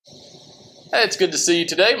Hey, it's good to see you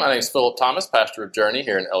today. My name is Philip Thomas, pastor of Journey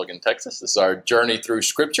here in Elgin, Texas. This is our Journey Through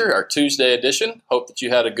Scripture, our Tuesday edition. Hope that you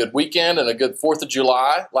had a good weekend and a good 4th of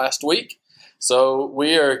July last week. So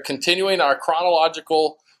we are continuing our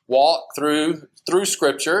chronological walk through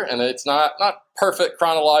Scripture, and it's not perfect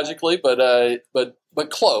chronologically, but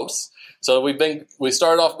close. So we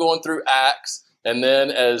started off going through Acts, and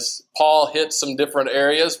then as Paul hits some different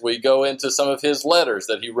areas, we go into some of his letters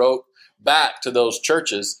that he wrote back to those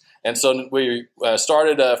churches. And so we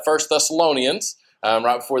started 1 Thessalonians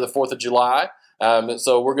right before the 4th of July.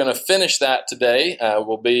 So we're going to finish that today.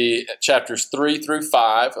 We'll be at chapters 3 through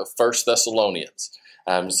 5 of 1 Thessalonians.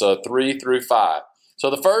 So 3 through 5.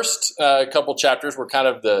 So the first couple chapters were kind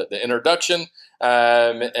of the introduction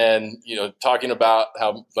and talking about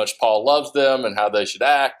how much Paul loves them and how they should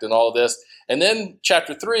act and all of this. And then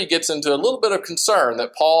chapter 3 gets into a little bit of concern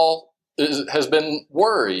that Paul has been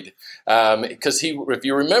worried because if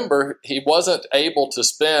you remember, he wasn't able to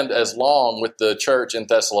spend as long with the church in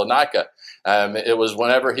Thessalonica. It was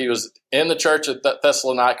whenever he was in the church at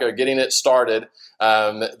Thessalonica, getting it started,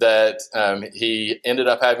 that he ended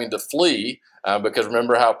up having to flee because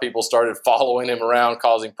remember how people started following him around,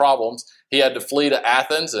 causing problems. He had to flee to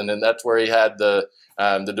Athens, and then that's where he had the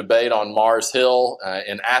debate on Mars Hill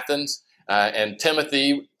in Athens. And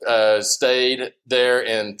Timothy stayed there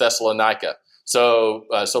in Thessalonica. So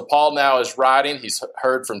Paul now is writing. He's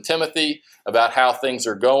heard from Timothy about how things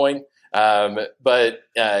are going, but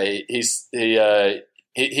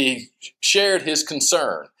he shared his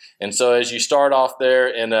concern. And so as you start off there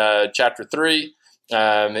in chapter 3,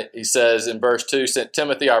 he says in verse 2, "Sent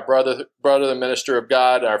Timothy, our brother, the minister of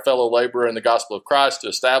God, our fellow laborer in the gospel of Christ, to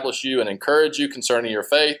establish you and encourage you concerning your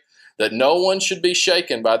faith, that no one should be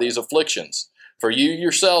shaken by these afflictions. For you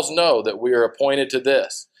yourselves know that we are appointed to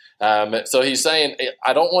this." So he's saying,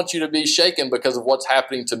 I don't want you to be shaken because of what's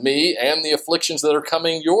happening to me and the afflictions that are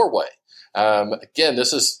coming your way. Again,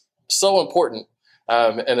 this is so important.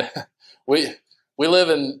 And we live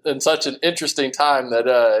in such an interesting time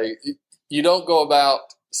that you don't go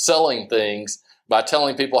about selling things by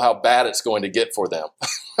telling people how bad it's going to get for them.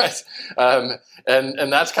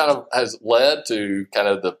 And that's kind of has led to kind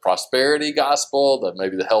of the prosperity gospel,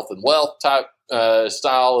 maybe the health and wealth type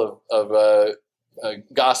style of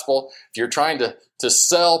gospel. If you're trying to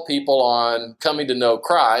sell people on coming to know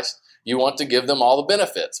Christ, you want to give them all the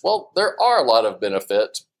benefits. Well, there are a lot of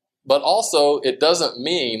benefits, but also it doesn't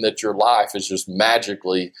mean that your life is just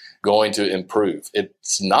magically going to improve.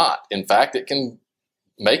 It's not. In fact, it can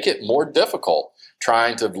make it more difficult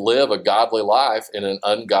trying to live a godly life in an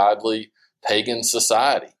ungodly pagan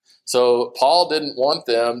society. So Paul didn't want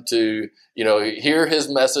them to, hear his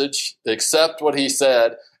message, accept what he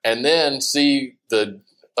said, and then see the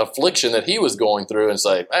affliction that he was going through and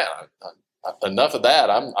say, man, enough of that.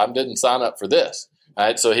 I didn't sign up for this. All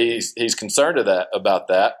right, so he's concerned about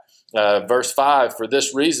that. Verse 5, "For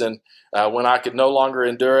this reason, when I could no longer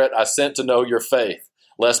endure it, I sent to know your faith,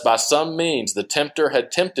 lest by some means the tempter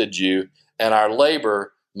had tempted you, and our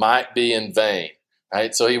labor might be in vain."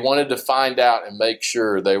 Right? So he wanted to find out and make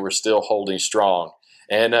sure they were still holding strong.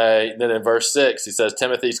 And then in verse 6, he says,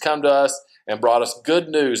 "Timothy's come to us and brought us good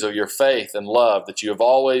news of your faith and love, that you have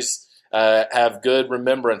always have good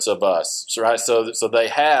remembrance of us." So, right? So they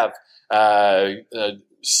have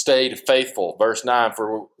stayed faithful. Verse 9,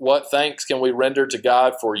 "For what thanks can we render to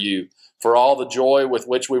God for you, for all the joy with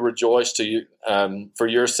which we rejoice to you for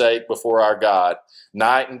your sake before our God,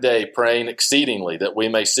 night and day praying exceedingly that we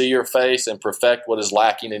may see your face and perfect what is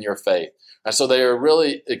lacking in your faith." And so they are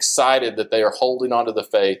really excited that they are holding on to the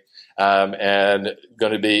faith and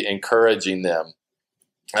going to be encouraging them.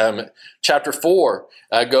 Chapter 4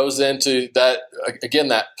 goes into that, again,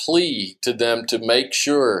 that plea to them to make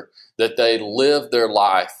sure that they live their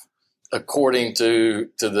life according to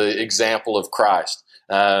the example of Christ.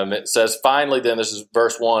 It says, "Finally then," this is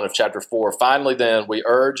verse 1 of chapter 4, "Finally then, we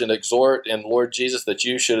urge and exhort in Lord Jesus that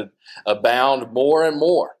you should abound more and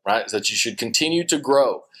more," right? That you should continue to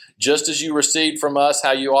grow, "just as you received from us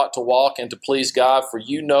how you ought to walk and to please God, for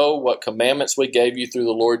you know what commandments we gave you through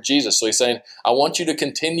the Lord Jesus." So he's saying, I want you to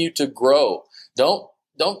continue to grow. Don't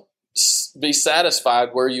be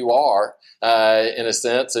satisfied where you are, in a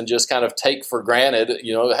sense, and just kind of take for granted,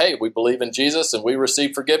 hey, we believe in Jesus and we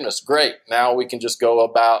receive forgiveness. Great. Now we can just go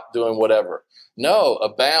about doing whatever. No,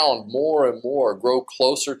 abound more and more, grow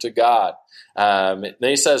closer to God. Then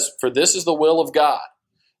he says, "For this is the will of God,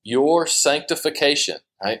 your sanctification,"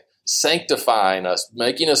 right? Sanctifying us,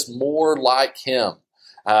 making us more like Him.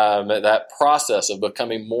 That process of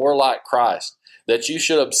becoming more like Christ, that you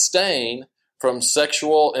should abstain from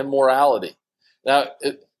sexual immorality. Now,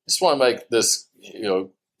 just want to make this,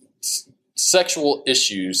 sexual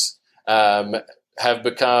issues are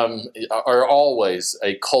always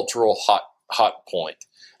a cultural hot point,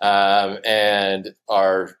 and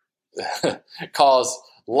are cause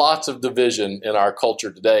lots of division in our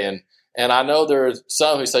culture today. And I know there are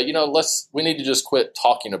some who say, we need to just quit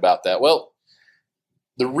talking about that. Well,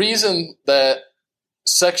 the reason that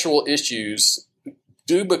sexual issues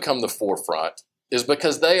do become the forefront is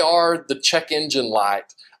because they are the check engine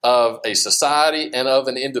light of a society and of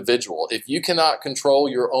an individual. If you cannot control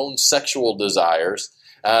your own sexual desires,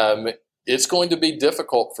 it's going to be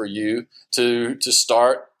difficult for you to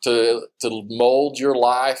start to mold your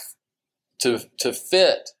life to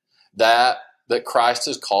fit that Christ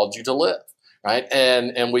has called you to live, right?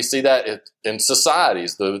 And we see that in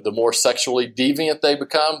societies. The more sexually deviant they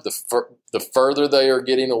become, the further they are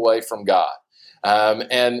getting away from God.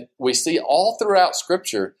 And we see all throughout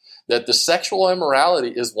Scripture that the sexual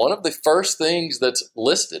immorality is one of the first things that's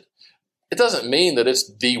listed. It doesn't mean that it's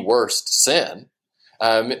the worst sin.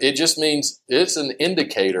 It just means it's an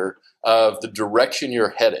indicator of the direction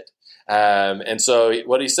you're headed. And so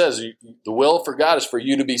what he says, the will for God is for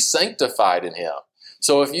you to be sanctified in him.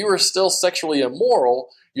 So if you are still sexually immoral,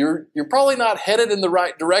 you're probably not headed in the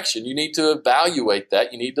right direction. You need to evaluate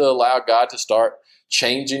that. You need to allow God to start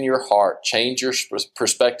changing your heart, change your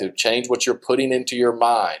perspective, change what you're putting into your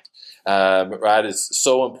mind. Right? It's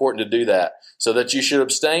so important to do that. So that you should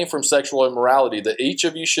abstain from sexual immorality, that each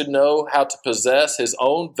of you should know how to possess his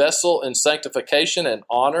own vessel in sanctification and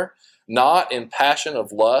honor, not in passion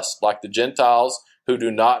of lust like the Gentiles who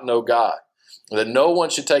do not know God. That no one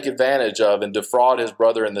should take advantage of and defraud his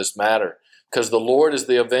brother in this matter, because the Lord is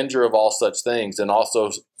the avenger of all such things, and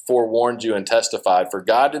also forewarned you and testified. For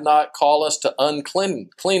God did not call us to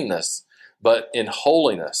uncleanness, but in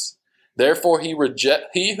holiness. Therefore he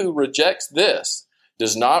who rejects this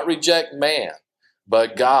does not reject man,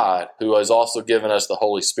 but God, who has also given us the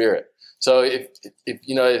Holy Spirit. So if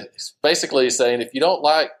it's basically saying, if you don't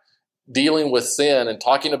like dealing with sin and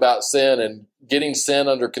talking about sin and getting sin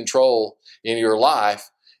under control in your life,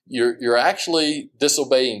 you're actually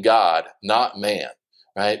disobeying God, not man,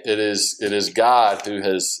 right? It is God who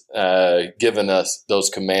has given us those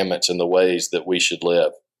commandments and the ways that we should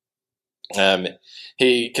live.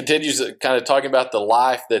 He continues kind of talking about the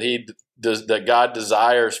life that God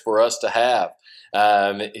desires for us to have.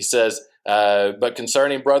 He says, but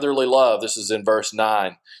concerning brotherly love, this is in verse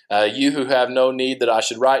 9, you who have no need that I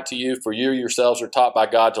should write to you, for you yourselves are taught by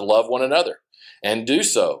God to love one another, and do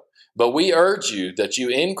so. But we urge you that you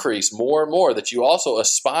increase more and more, that you also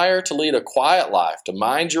aspire to lead a quiet life, to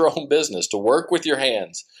mind your own business, to work with your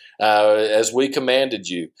hands, as we commanded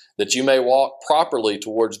you, that you may walk properly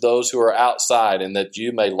towards those who are outside, and that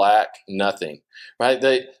you may lack nothing. Right?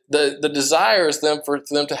 The desire is for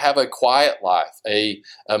them to have a quiet life, a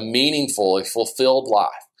meaningful, a fulfilled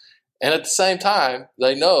life. And at the same time,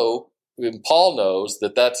 they know, and Paul knows,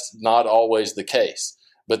 that that's not always the case.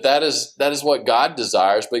 But that is what God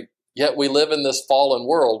desires, but yet we live in this fallen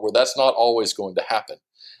world where that's not always going to happen.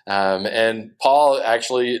 And Paul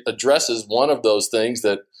actually addresses one of those things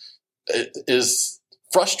that is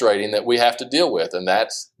frustrating that we have to deal with, and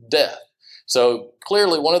that's death. So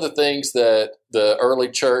clearly one of the things that the early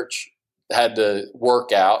church had to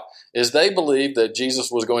work out is they believed that Jesus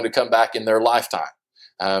was going to come back in their lifetime.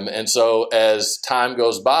 And so as time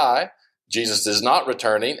goes by, Jesus is not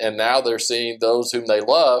returning, and now they're seeing those whom they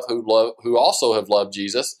love, who also have loved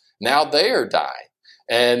Jesus, now they are dying.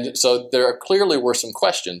 And so there clearly were some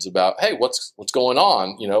questions about, hey, what's going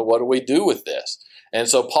on? What do we do with this? And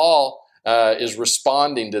so Paul is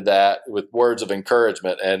responding to that with words of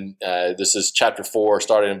encouragement. And this is chapter 4,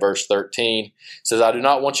 starting in verse 13. It says, I do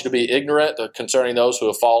not want you to be ignorant concerning those who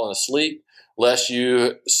have fallen asleep, lest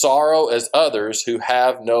you sorrow as others who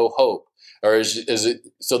have no hope. Or is it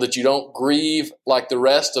so that you don't grieve like the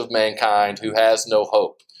rest of mankind who has no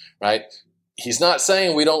hope, right? He's not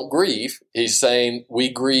saying we don't grieve. He's saying we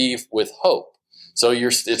grieve with hope. So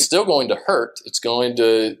it's still going to hurt. It's going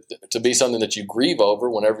to be something that you grieve over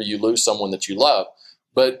whenever you lose someone that you love.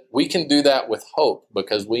 But we can do that with hope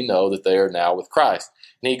because we know that they are now with Christ.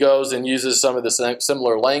 And he goes and uses some of the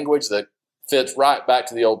similar language that fits right back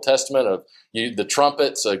to the Old Testament of the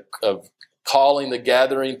trumpets of calling the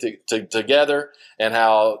gathering together, and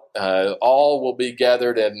how all will be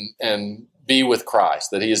gathered and be with Christ,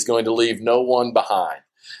 that he is going to leave no one behind.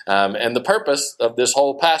 And the purpose of this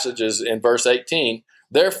whole passage is in verse 18,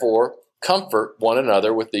 therefore, comfort one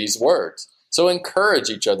another with these words. So encourage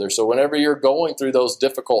each other. So whenever you're going through those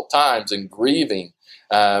difficult times and grieving,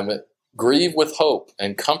 grieve with hope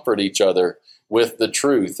and comfort each other with the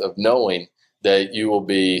truth of knowing that you will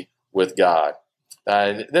be with God.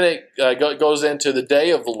 Then it goes into the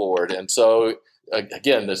day of the Lord. And so,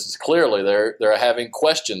 again, this is clearly they're having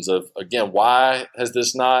questions of, again, why has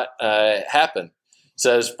this not happened? It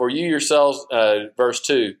says, for you yourselves, verse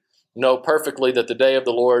 2, know perfectly that the day of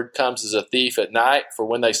the Lord comes as a thief at night. For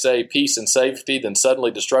when they say peace and safety, then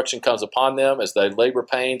suddenly destruction comes upon them as they labor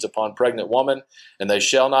pains upon pregnant woman, and they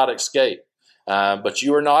shall not escape. But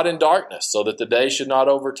you are not in darkness, so that the day should not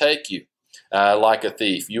overtake you like a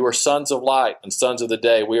thief. You are sons of light and sons of the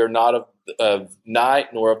day. We are not of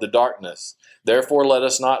night nor of the darkness. Therefore, let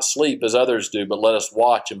us not sleep as others do, but let us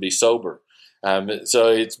watch and be sober. So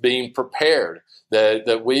it's being prepared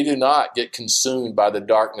that we do not get consumed by the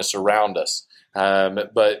darkness around us.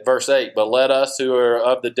 But verse 8, but let us who are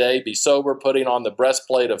of the day be sober, putting on the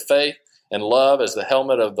breastplate of faith and love as the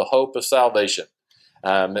helmet of the hope of salvation.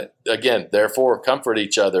 Again, therefore, comfort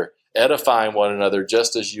each other, edifying one another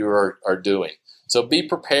just as you are doing. So be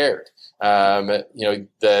prepared,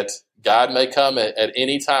 that God may come at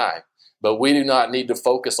any time, but we do not need to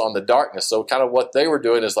focus on the darkness. So kind of what they were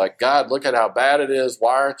doing is like, God, look at how bad it is.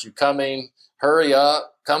 Why aren't you coming? Hurry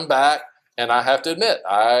up, come back. And I have to admit,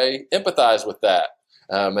 I empathize with that.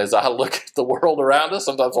 As I look at the world around us,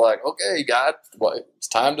 sometimes I'm like, okay, God, it's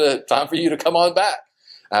time for you to come on back.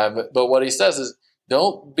 But what he says is,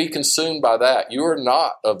 don't be consumed by that. You are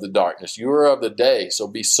not of the darkness. You are of the day. So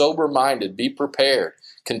be sober-minded. Be prepared.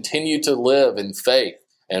 Continue to live in faith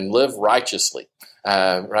and live righteously,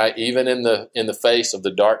 right? Even in the face of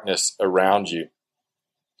the darkness around you.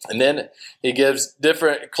 And then he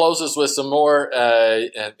closes with some more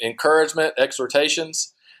encouragement,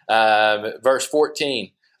 exhortations. Verse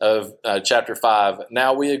 14 of chapter 5.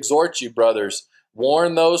 Now we exhort you, brothers,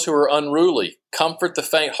 warn those who are unruly, comfort the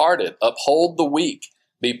faint-hearted, uphold the weak,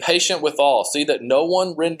 be patient with all. See that no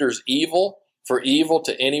one renders evil for evil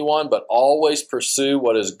to anyone, but always pursue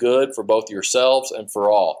what is good for both yourselves and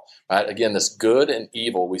for all. Right? Again, this good and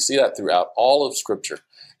evil, we see that throughout all of Scripture.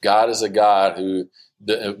 God is a God who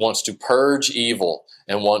wants to purge evil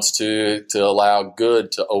and wants to allow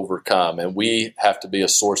good to overcome, and we have to be a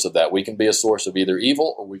source of that. We can be a source of either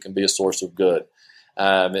evil or we can be a source of good.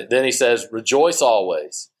 Then he says, rejoice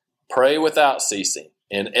always, pray without ceasing,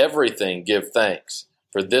 in everything give thanks,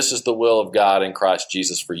 for this is the will of God in Christ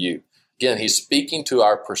Jesus for you. Again, he's speaking to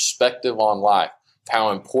our perspective on life, how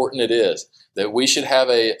important it is that we should have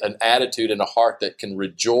an attitude and a heart that can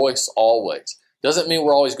rejoice always. Doesn't mean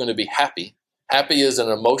we're always going to be happy. Happy is an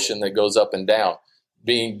emotion that goes up and down.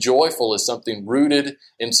 Being joyful is something rooted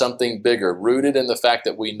in something bigger, rooted in the fact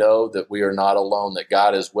that we know that we are not alone, that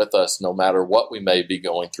God is with us no matter what we may be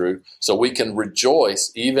going through. So we can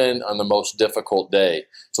rejoice even on the most difficult day.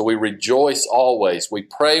 So we rejoice always. We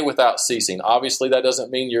pray without ceasing. Obviously, that doesn't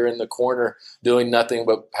mean you're in the corner doing nothing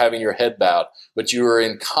but having your head bowed, but you are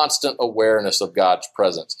in constant awareness of God's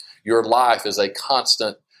presence. Your life is a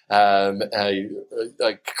constant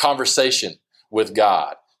a conversation with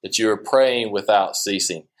God, that you are praying without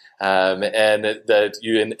ceasing, and that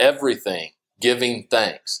you in everything giving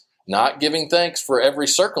thanks, not giving thanks for every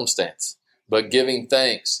circumstance, but giving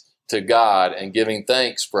thanks to God and giving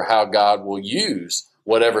thanks for how God will use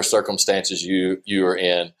whatever circumstances you are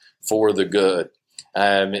in for the good.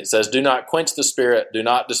 It says, do not quench the spirit, do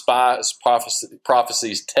not despise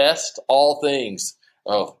prophecies, test all things.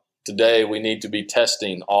 Oh, today we need to be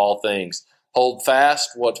testing all things. Hold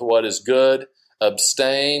fast to what is good.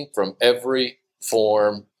 Abstain from every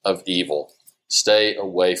form of evil. Stay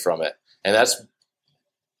away from it. And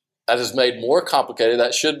that is made more complicated.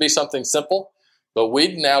 That should be something simple, but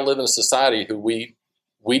we now live in a society who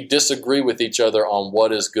we disagree with each other on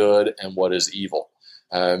what is good and what is evil.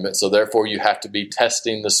 So therefore, you have to be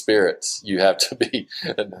testing the spirits. You have to be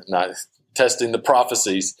not testing the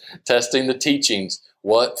prophecies, testing the teachings,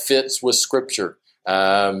 what fits with Scripture.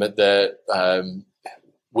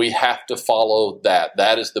 We have to follow that.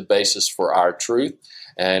 That is the basis for our truth,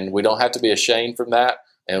 and we don't have to be ashamed from that,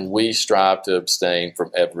 and we strive to abstain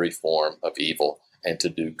from every form of evil and to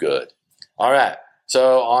do good. All right,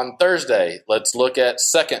 so on Thursday, let's look at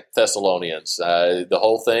 2 Thessalonians, the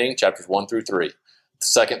whole thing, chapters 1 through 3.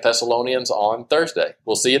 2 Thessalonians on Thursday.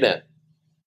 We'll see you then.